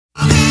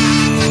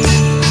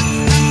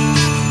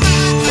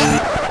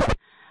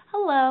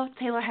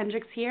Taylor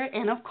Hendricks here,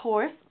 and of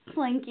course,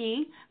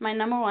 Slinky, my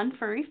 #1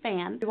 furry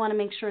fan. We want to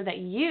make sure that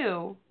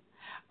you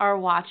are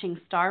watching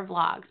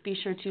StarrVlogs. Be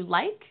sure to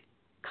like,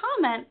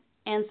 comment,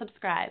 and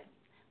subscribe.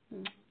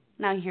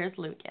 Now here's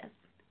Lucas.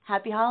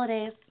 Happy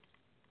holidays.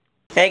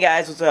 Hey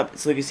guys, what's up?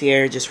 It's Lucas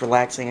here, just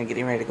relaxing and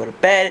getting ready to go to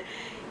bed.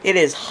 It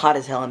is hot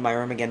as hell in my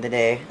room again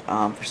today,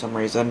 for some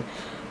reason.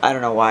 I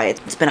don't know why.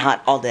 It's been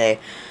hot all day,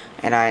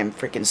 and I'm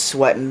freaking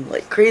sweating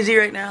like crazy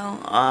right now.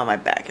 My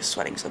back is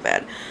sweating so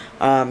bad.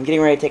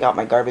 Getting ready to take out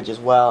my garbage as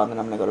well, and then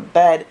I'm going to go to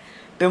bed.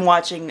 Been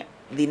watching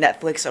the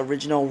Netflix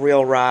original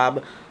Real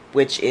Rob,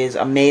 which is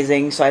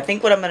amazing. So I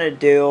think what I'm going to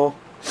do,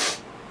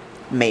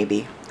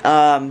 maybe,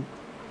 because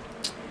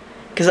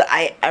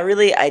I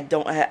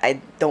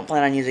don't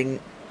plan on using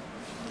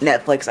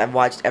Netflix. I've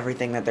watched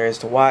everything that there is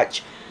to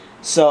watch.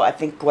 So I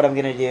think what I'm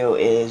gonna do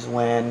is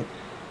when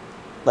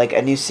like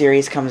a new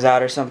series comes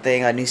out or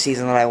something, a new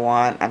season that I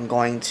want, I'm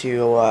going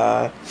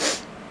to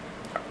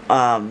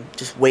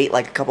just wait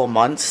like a couple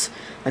months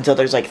until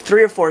there's like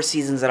 3 or 4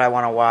 seasons that I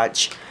want to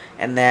watch,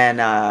 and then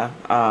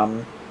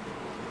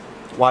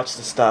watch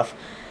the stuff.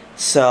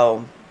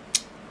 So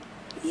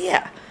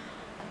yeah.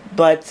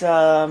 But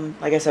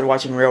like I said,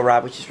 watching Real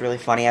Rob, which is really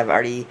funny.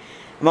 I'm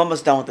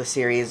almost done with the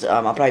series.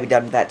 I'll probably be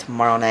done with that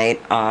tomorrow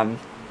night.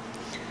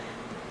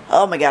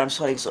 Oh my god, I'm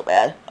sweating so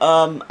bad.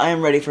 I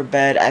am ready for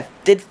bed. I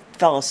did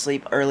fall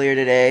asleep earlier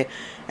today,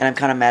 and I'm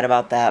kind of mad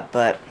about that,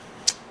 but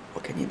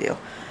what can you do?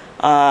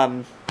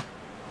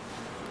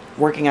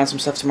 Working on some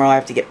stuff tomorrow. I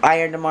have to get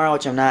ironed tomorrow,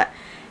 which I'm not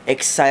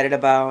excited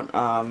about.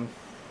 I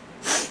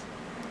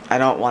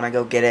don't want to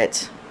go get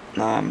it.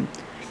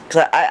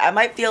 Because I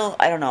might feel,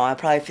 I don't know, I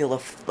probably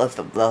feel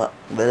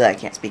I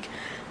can't speak,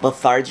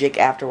 lethargic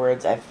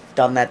afterwards. I've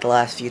done that the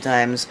last few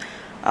times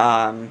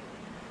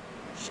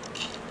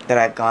that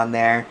I've gone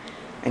there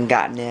and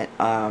gotten it,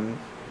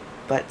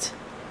 but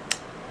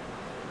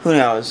who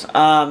knows.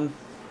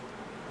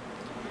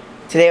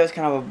 Today was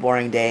kind of a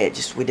boring day. I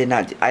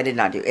did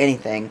not do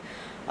anything.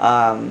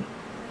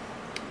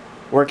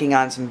 Working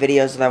on some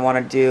videos that I want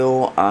to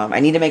do. I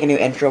need to make a new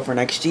intro for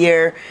next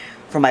year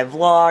for my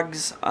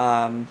vlogs,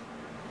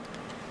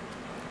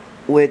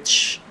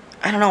 which,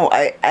 I don't know,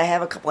 I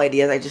have a couple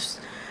ideas.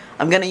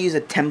 I'm gonna use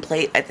a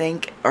template, I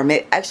think, or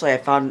actually I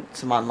found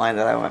some online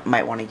that I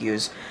might want to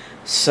use,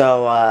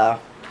 so I'll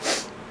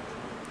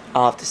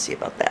have to see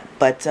about that.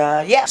 But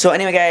yeah, so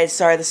anyway guys,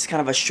 sorry this is kind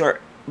of a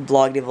short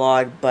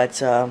vlog, but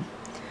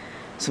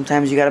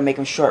sometimes you gotta make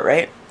them short,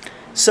 right?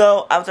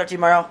 So I will talk to you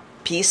tomorrow.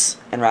 Peace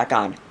and rock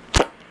on.